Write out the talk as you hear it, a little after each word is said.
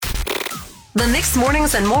The Mixed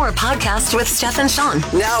Mornings and More podcast with Steph and Sean.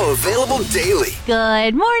 Now available daily.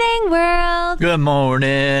 Good morning, world. Good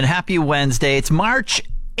morning. Happy Wednesday. It's March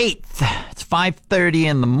 8th. It's 5:30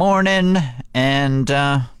 in the morning. And,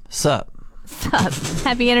 sup? Sup?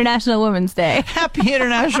 Happy International Women's Day. Happy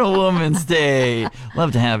International Women's Day.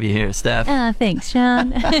 Love to have you here, Steph. Thanks,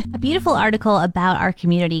 Sean. A beautiful article about our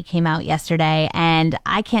community came out yesterday, and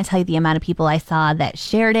I can't tell you the amount of people I saw that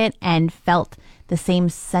shared it and felt the same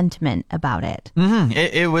sentiment about it.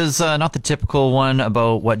 It was not the typical one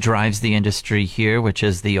about what drives the industry here, which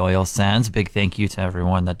is the oil sands. Big thank you to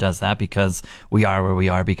everyone that does that, because we are where we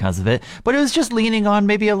are because of it. But it was just leaning on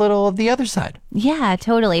maybe a little of the other side. Yeah,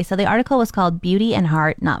 totally. So the article was called Beauty and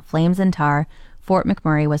Heart, Not Flames and Tar. Fort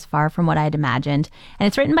McMurray was far from what I'd imagined. And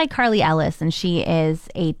it's written by Carly Ellis, and she is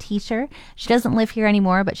a teacher. She doesn't live here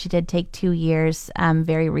anymore, but she did take 2 years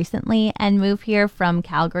very recently and move here from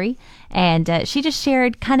Calgary. And she just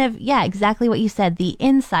shared kind of, exactly what you said, the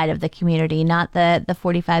inside of the community, not the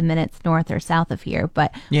 45 minutes north or south of here,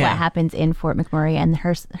 but what happens in Fort McMurray and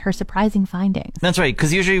her surprising findings. That's right,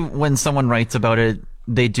 because usually when someone writes about it,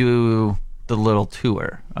 they do the little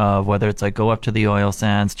tour of whether it's like go up to the oil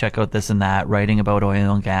sands, check out this and that, writing about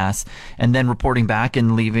oil and gas, and then reporting back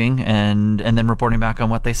and leaving and then reporting back on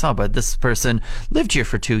what they saw. But this person lived here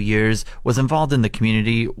for 2 years, was involved in the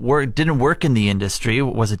community, didn't work in the industry,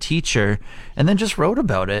 was a teacher, and then just wrote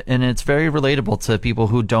about it. And it's very relatable to people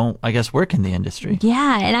who don't, I guess, work in the industry.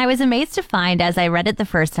 Yeah, and I was amazed to find, as I read it the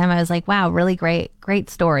first time, I was like, wow, really great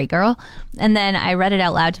story, girl. And then I read it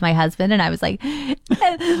out loud to my husband, and I was like,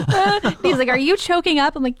 he's like, are you choking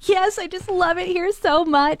up? I'm like, yes, I just love it here so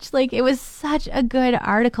much. Like, it was such a good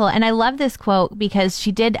article. And I love this quote because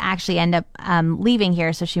she did actually end up leaving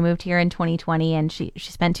here. So she moved here in 2020 and she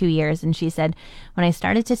spent 2 years. And she said, when I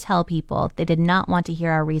started to tell people, they did not want to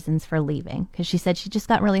hear our reasons for leaving, because she said she just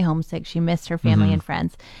got really homesick. She missed her family and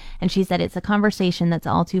friends. And she said it's a conversation that's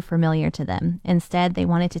all too familiar to them. Instead, they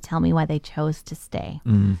wanted to tell me why they chose to stay.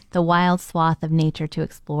 The wild swath of nature to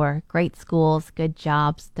explore, great schools, good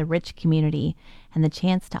jobs, the rich community, and the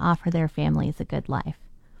chance to offer their families a good life.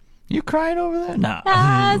 You crying over there? No.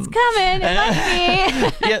 It's coming. It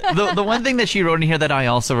might be. Yeah, the one thing that she wrote in here that I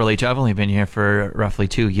also relate to, I've only been here for roughly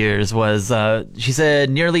 2 years, was she said,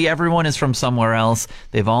 nearly everyone is from somewhere else.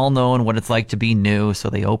 They've all known what it's like to be new, so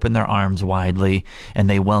they open their arms widely and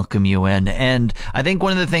they welcome you in. And I think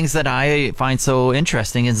one of the things that I find so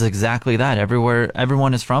interesting is exactly that.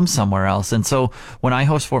 Everyone is from somewhere else. And so when I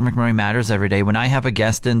host Fort McMurray Matters every day, when I have a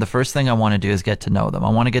guest in, the first thing I want to do is get to know them. I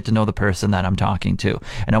want to get to know the person that I'm talking to.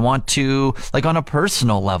 And I want to, like, on a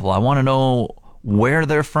personal level, I want to know where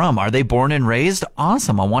they're from. Are they born and raised?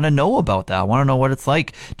 Awesome. I want to know about that. I want to know what it's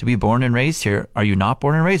like to be born and raised here. Are you not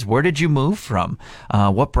born and raised? Where did you move from?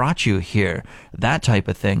 What brought you here? That type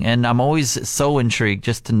of thing. And I'm always so intrigued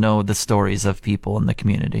just to know the stories of people in the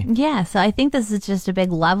community. Yeah, so I think this is just a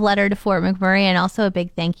big love letter to Fort McMurray, and also a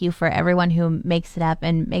big thank you for everyone who makes it up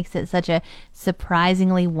and makes it such a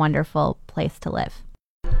surprisingly wonderful place to live.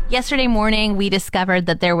 Yesterday morning, we discovered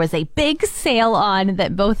that there was a big sale on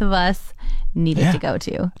that both of us needed to go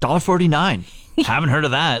to. $1.49. Haven't heard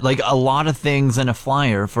of that. Like, a lot of things in a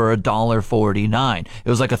flyer for $1.49. It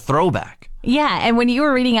was like a throwback. Yeah, and when you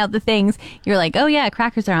were reading out the things, you're like, oh yeah,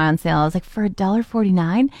 crackers are on sale. I was like, for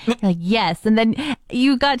 $1.49? You're like, yes. And then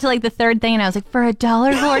you got to like the third thing, and I was like, for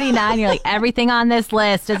 $1.49? You're like, everything on this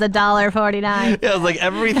list is $1.49. Yeah, I was like,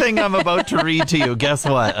 everything I'm about to read to you, guess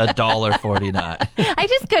what? $1.49. I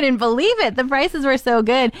just couldn't believe it. The prices were so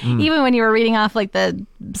good. Even when you were reading off like the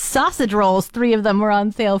sausage rolls, 3 of them were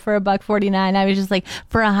on sale for $1.49. I was just like,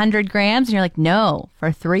 for 100 grams? And you're like, no,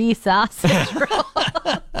 for 3 sausage rolls.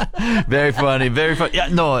 Very funny, very funny. Yeah,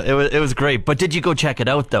 no, it was great. But did you go check it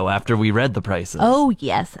out, though, after we read the prices? Oh,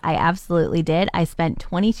 yes, I absolutely did. I spent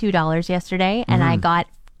 $22 yesterday, and I got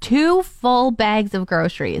 2 full bags of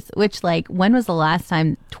groceries, which, like, when was the last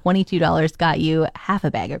time $22 got you half a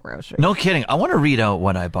bag of groceries? No kidding. I want to read out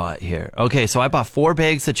what I bought here. Okay, so I bought 4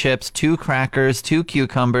 bags of chips, 2 crackers, 2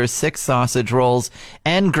 cucumbers, 6 sausage rolls,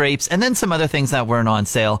 and grapes, and then some other things that weren't on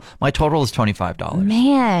sale. My total is $25.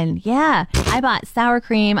 Man, yeah. I bought sour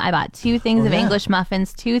cream. I bought 2 things of English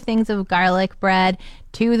muffins, 2 things of garlic bread,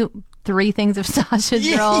 3 things of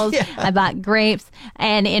sausage rolls. I bought grapes.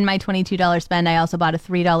 And in my $22 spend, I also bought a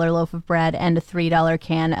 $3 loaf of bread and a $3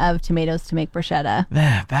 can of tomatoes to make bruschetta.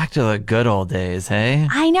 Man, back to the good old days, hey?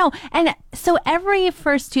 I know. And so every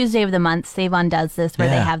first Tuesday of the month, Save On does this where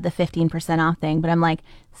they have the 15% off thing. But I'm like,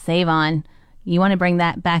 Save On, You want to bring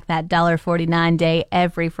that back, that $1.49 day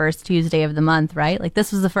every first Tuesday of the month, right? Like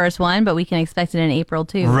this was the first one, but we can expect it in April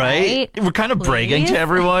too, right? We're kind of bragging Please? to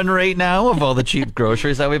everyone right now of all the cheap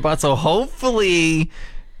groceries that we bought. So hopefully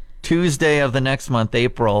Tuesday of the next month,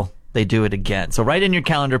 April, they do it again. So write in your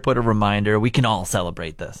calendar, put a reminder. We can all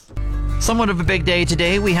celebrate this. Somewhat of a big day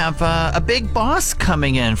today. We have a big boss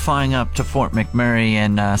coming in, flying up to Fort McMurray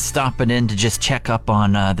and stopping in to just check up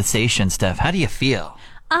on the station stuff. How do you feel?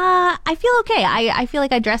 I feel okay. I feel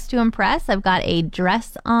like I dressed to impress. I've got a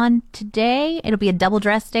dress on today. It'll be a double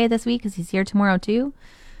dress day this week because he's here tomorrow too.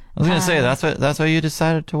 I was going to say, that's what you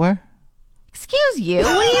decided to wear? Excuse you.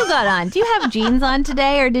 What do you got on? Do you have jeans on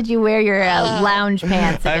today, or did you wear your lounge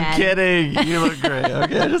pants again? I'm kidding. You look great.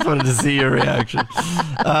 Okay, I just wanted to see your reaction.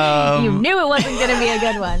 You knew it wasn't going to be a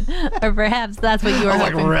good one, or perhaps that's what you were I was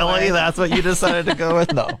like, hoping really? for. That's what you decided to go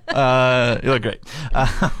with? No. You look great.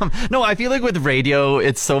 No, I feel like with radio,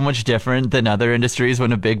 it's so much different than other industries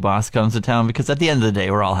when a big boss comes to town, because at the end of the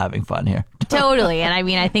day, we're all having fun here. Totally. And I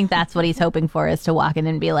mean, I think that's what he's hoping for, is to walk in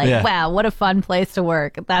and be like, Yeah. wow, what a fun place to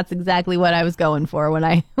work. That's exactly what I was going for when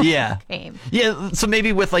I Yeah. came. Yeah, so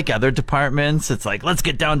maybe with like other departments, it's like, let's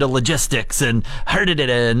get down to logistics and herded it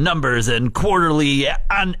and numbers and quarterly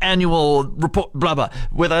annual report, blah, blah.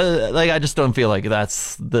 With I just don't feel like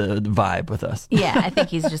that's the vibe with us. Yeah, I think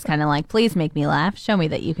he's just kind of like, please make me laugh. Show me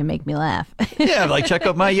that you can make me laugh. Yeah, like, check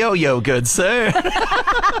out my yo-yo, good sir.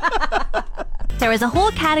 There was a whole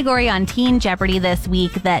category on Teen Jeopardy this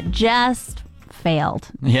week that just failed.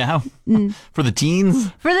 Yeah, for the teens.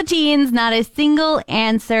 For the teens, not a single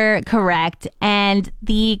answer correct. And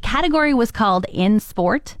the category was called In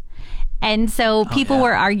Sport. And so people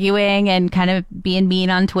were arguing and kind of being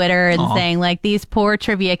mean on Twitter and saying, like, these poor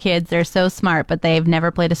trivia kids are so smart, but they've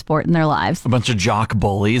never played a sport in their lives. A bunch of jock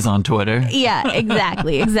bullies on Twitter. Yeah,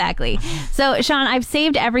 exactly. So, Sean, I've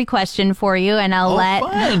saved every question for you, and I'll let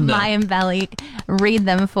fun. Maya and Belly read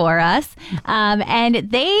them for us. And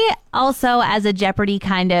they also, as a Jeopardy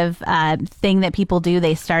kind of thing that people do,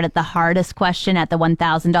 they start at the hardest question at the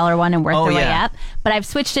 $1,000 one and work their way up. But I've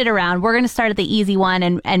switched it around. We're going to start at the easy one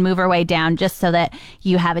and move our way down, just so that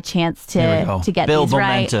you have a chance to get Build these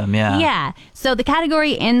right. momentum, yeah. Yeah. So the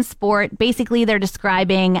category In Sport, basically they're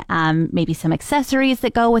describing maybe some accessories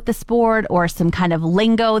that go with the sport or some kind of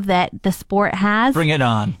lingo that the sport has. Bring it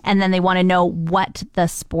on. And then they want to know what the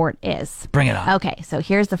sport is. Bring it on. Okay, so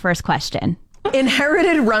here's the first question.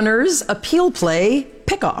 Inherited runners appeal play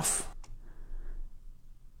pickoff.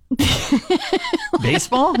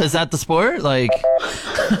 Baseball? Is that the sport? Like,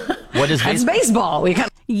 what is That's baseball? baseball. We kind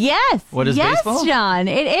of Yes. What is yes, baseball? John.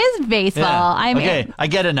 It is baseball. Yeah. Okay, I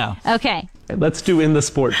get it now. Okay. Let's do In the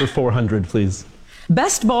Sport for 400, please.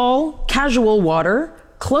 best ball, casual water,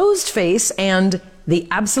 closed face, and the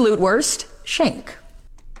absolute worst, shank.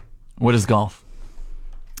 What is golf?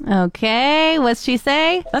 Okay. What's she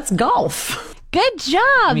say? That's golf. Good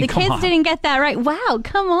job. mean, The come kids on. didn't get that right. Wow.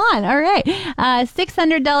 Come on. All right.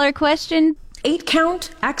 $600 question. 8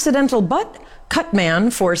 count, accidental butt, cut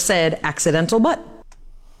man for said accidental butt.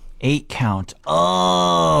 8 count.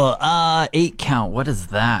 Oh, 8 count. What is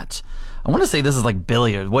that? I want to say this is like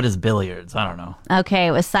billiards. What is billiards? I don't know. Okay.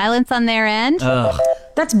 It was silence on their end.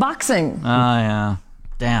 That's boxing. Oh, yeah.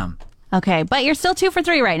 Damn. Okay. But you're still 2 for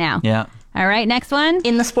 3 right now. Yeah. All right. Next one.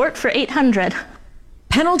 In the Sport for 800.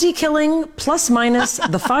 Penalty killing plus minus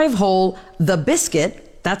the 5-hole, the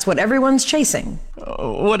biscuit. That's what everyone's chasing.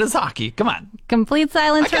 What is hockey? Come on. Complete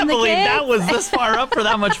silence I can't from the believe kids. that was this far up for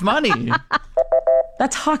that much money.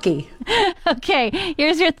 That's hockey. Okay.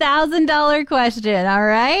 Here's your $1,000 question. All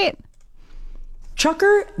right.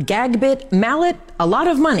 Chucker, gag bit, mallet, a lot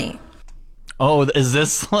of money. Oh, is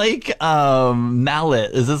this like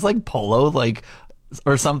mallet? Is this like polo, like,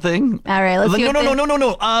 or something? All right, let's see what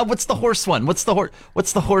No. What's the horse one? What's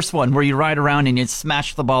the horse one where you ride around and you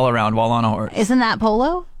smash the ball around while on a horse? Isn't that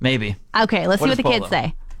polo? Maybe. Okay. Let's What see what is the polo? kids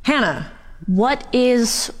say. Hannah, What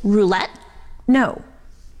is roulette? no.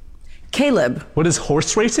 Caleb, What is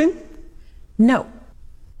horse racing? no.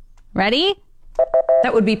 Ready?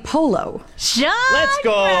 That would be polo. Sean! Let's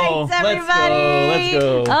go. Right, Let's go. everybody. Let's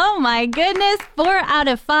go. Oh my goodness. 4 out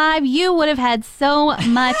of 5. You would have had so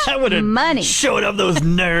much I would have money. showed up those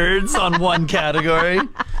nerds on one category.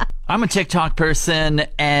 I'm a TikTok person,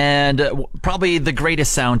 and probably the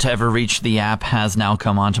greatest sound to ever reach the app has now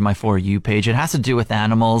come onto my For You page. It has to do with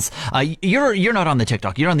animals. You're not on the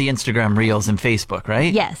TikTok. You're on the Instagram Reels and Facebook,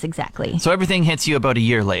 right? Yes, exactly. So everything hits you about a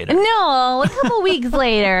year later. No, a couple weeks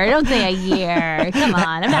later. Don't say a year. Come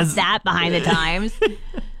on. I'm not that behind the times.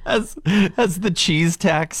 Has the cheese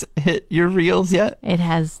tax hit your Reels yet? It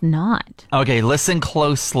has not. Okay, listen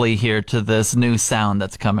closely here to this new sound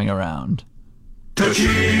that's coming around. The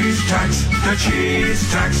cheese tax, the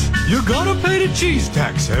cheese tax. You gotta pay the cheese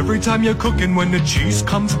tax every time you're cooking. When the cheese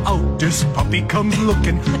comes out, this puppy comes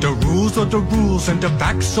looking. The rules are the rules and the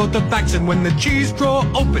facts are the facts. And when the cheese drawer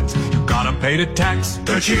opens, you gotta pay the tax.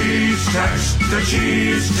 The cheese tax, the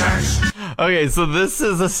cheese tax. Okay, so this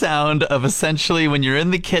is a sound of essentially when you're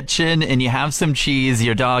in the kitchen and you have some cheese,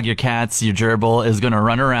 your dog, your cats, your gerbil is going to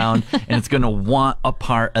run around and it's going to want a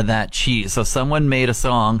part of that cheese. So someone made a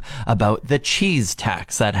song about the cheese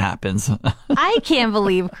tax that happens. I can't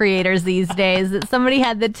believe creators these days that somebody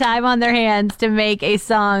had the time on their hands to make a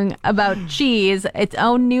song about cheese, its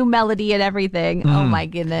own new melody and everything. Oh my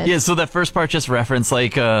goodness. Yeah, so that first part just referenced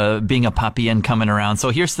like being a puppy and coming around. So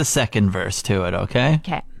here's the second verse to it, okay?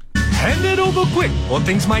 Okay. Hand it over quick, or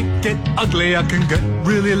things might get ugly. I can get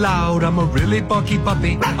really loud. I'm a really barky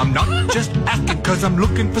puppy. I'm not just asking cause I'm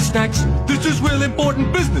looking for snacks. This is real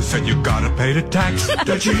important business and you gotta pay the tax.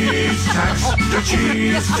 The cheese tax, the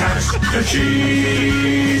cheese tax, the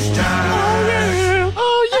cheese tax.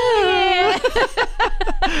 Oh yeah!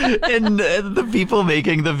 And the people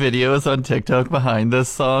making the videos on TikTok behind this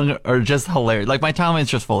song are just hilarious. Like my timeline's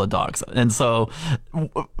just full of dogs, and so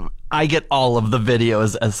I get all of the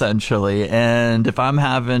videos essentially. And if I'm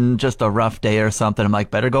having just a rough day or something, I'm like,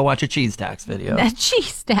 better go watch a cheese tax video. A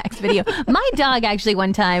cheese tax video. My dog actually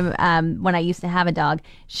one time, when I used to have a dog,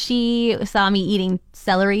 she saw me eating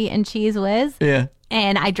celery and cheese whiz. Yeah.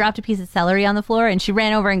 And I dropped a piece of celery on the floor and she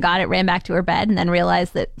ran over and got it, ran back to her bed, and then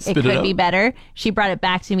realized that it could be better. She brought it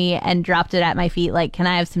back to me and dropped it at my feet like, can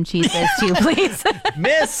I have some cheese whiz too, please?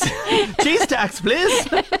 Miss, cheese tax, please.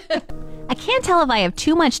 I can't tell if I have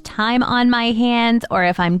too much time on my hands or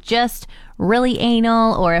if I'm just really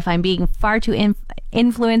anal or if I'm being far too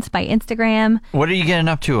influenced by Instagram. What are you getting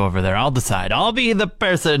up to over there? I'll decide. I'll be the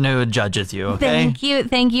person who judges you, okay?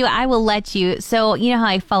 Thank you. I will let you. So, you know how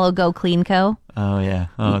I follow Go Clean Co? Oh, yeah.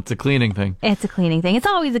 Oh, it's a cleaning thing. It's a cleaning thing. It's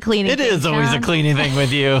always a cleaning thing. It is always a cleaning thing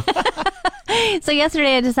with you. So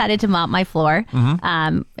yesterday I decided to mop my floor.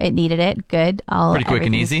 It needed it. Good. Pretty quick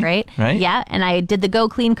and easy. Great. Right? Yeah. And I did the Go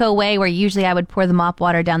Clean Co way where usually I would pour the mop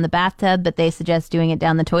water down the bathtub, but they suggest doing it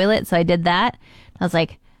down the toilet. So I did that. I was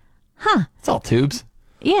like, It's all tubes.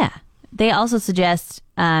 yeah. They also suggest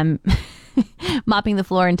mopping the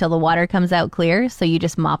floor until the water comes out clear. So you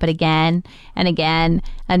just mop it again and again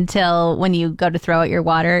until when you go to throw out your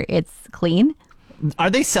water, it's clean. Are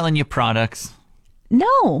they selling you products?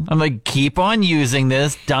 No. I'm like, keep on using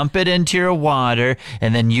this, dump it into your water,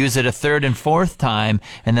 and then use it a third and fourth time.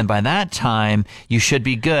 And then by that time, you should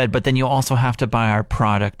be good. But then you also have to buy our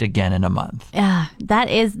product again in a month.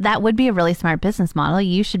 That would be a really smart business model.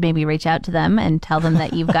 You should maybe reach out to them and tell them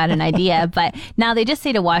that you've got an idea. But now they just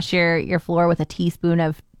say to wash your floor with a teaspoon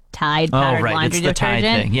of Tide powdered laundry it's the detergent.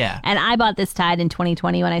 Tide thing, yeah. And I bought this Tide in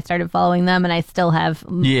 2020 when I started following them, and I still have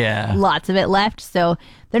lots of it left. So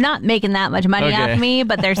they're not making that much money off me,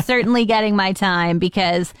 but they're certainly getting my time,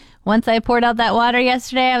 because once I poured out that water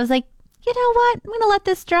yesterday, I was like, you know what? I'm going to let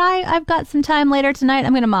this dry. I've got some time later tonight.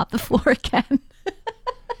 I'm going to mop the floor again.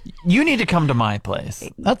 You need to come to my place.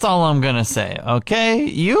 That's all I'm going to say, okay?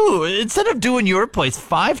 You, instead of doing your place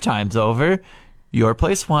 5 times over, your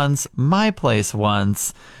place once, my place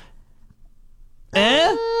once. I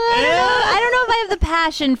don't know if I have the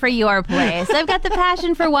passion for your place. I've got the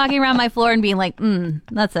passion for walking around my floor and being like,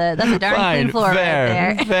 that's a darn clean floor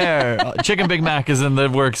fair, right there. Fair. Chicken Big Mac is in the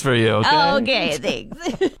works for you, okay? Okay,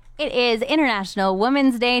 thanks. It is International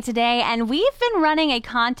Women's Day today, and we've been running a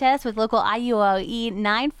contest with local IUOE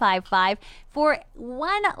 955 for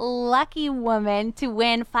one lucky woman to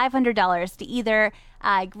win $500 to either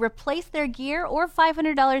replace their gear or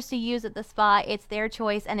 $500 to use at the spa. It's their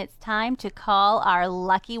choice, and it's time to call our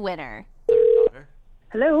lucky winner.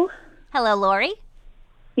 Hello. Hello, Lori.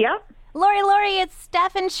 Yeah. Lori, it's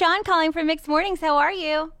Steph and Sean calling from Mixed Mornings. How are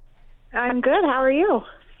you? I'm good. How are you?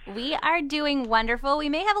 We are doing wonderful. We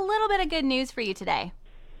may have a little bit of good news for you today.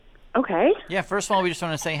 Okay. Yeah, first of all, we just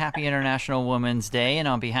want to say Happy International Women's Day, and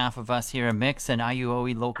on behalf of us here at Mix and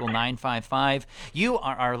IUOE Local 955, you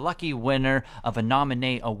are our lucky winner of a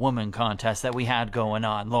Nominate a Woman contest that we had going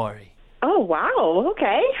on, Lori. Oh, wow.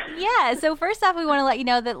 Okay. Yeah, so first off, we want to let you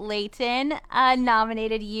know that Layton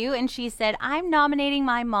nominated you, and she said, I'm nominating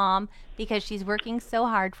my mom because she's working so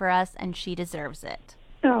hard for us, and she deserves it.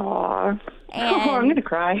 Aww. And I'm going to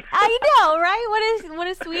cry. I know, right? What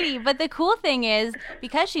a sweetie. But the cool thing is,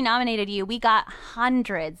 because she nominated you, we got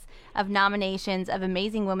hundreds of nominations of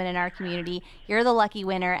amazing women in our community. You're the lucky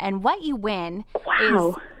winner, and what you win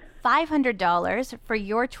is $500 for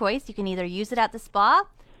your choice. You can either use it at the spa,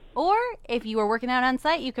 or if you were working out on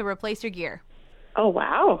site, you could replace your gear. Oh,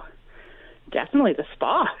 wow. definitely the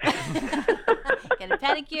spa. Get a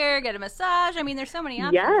pedicure, get a massage. I mean, there's so many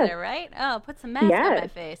options Yes. there, right? Oh, put some mask on my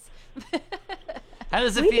Yes. face. How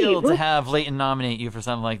does it feel to have Leighton nominate you for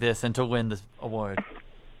something like this and to win this award?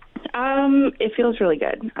 It feels really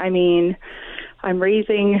good. I mean, I'm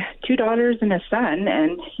raising 2 daughters and a son,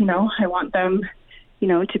 and, I want them,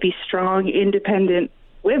 to be strong, independent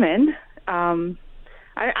women. I'm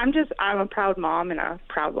a proud mom and a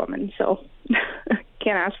proud woman, so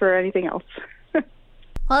can't ask for anything else.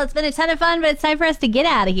 Well, it's been a ton of fun, but it's time for us to get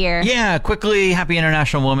out of here. Yeah, quickly, happy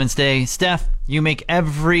International Women's Day. Steph, you make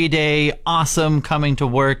every day awesome coming to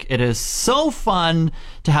work. It is so fun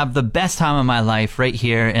to have the best time of my life right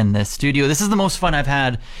here in this studio. This is the most fun I've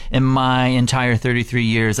had in my entire 33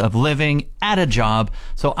 years of living at a job.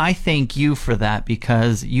 So I thank you for that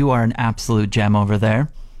because you are an absolute gem over there.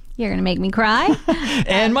 You're going to make me cry?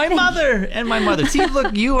 And my mother. See,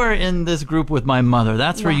 look, you are in this group with my mother.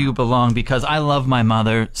 That's where you belong because I love my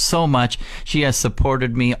mother so much. She has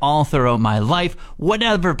supported me all throughout my life.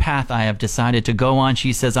 Whatever path I have decided to go on,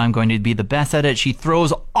 she says I'm going to be the best at it. She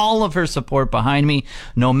throws all of her support behind me,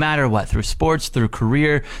 no matter what, through sports, through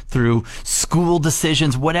career, through school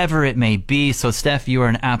decisions, whatever it may be. So, Steph, you are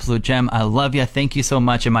an absolute gem. I love you. Thank you so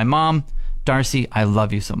much. And my mom, Darcy, I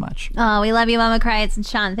love you so much. Oh, we love you, Mama Kreitz and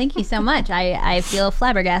Sean. Thank you so much. I feel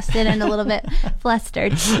flabbergasted and a little bit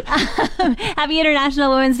flustered. Happy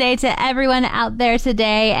International Women's Day to everyone out there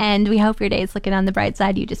today, and we hope your day is looking on the bright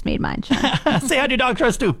side. You just made mine, Sean. Say hi to your dog,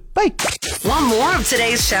 Trust, too. Bye. Want more of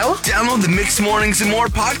today's show? Download the Mixed Mornings and More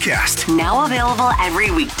podcast. Now available every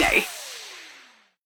weekday.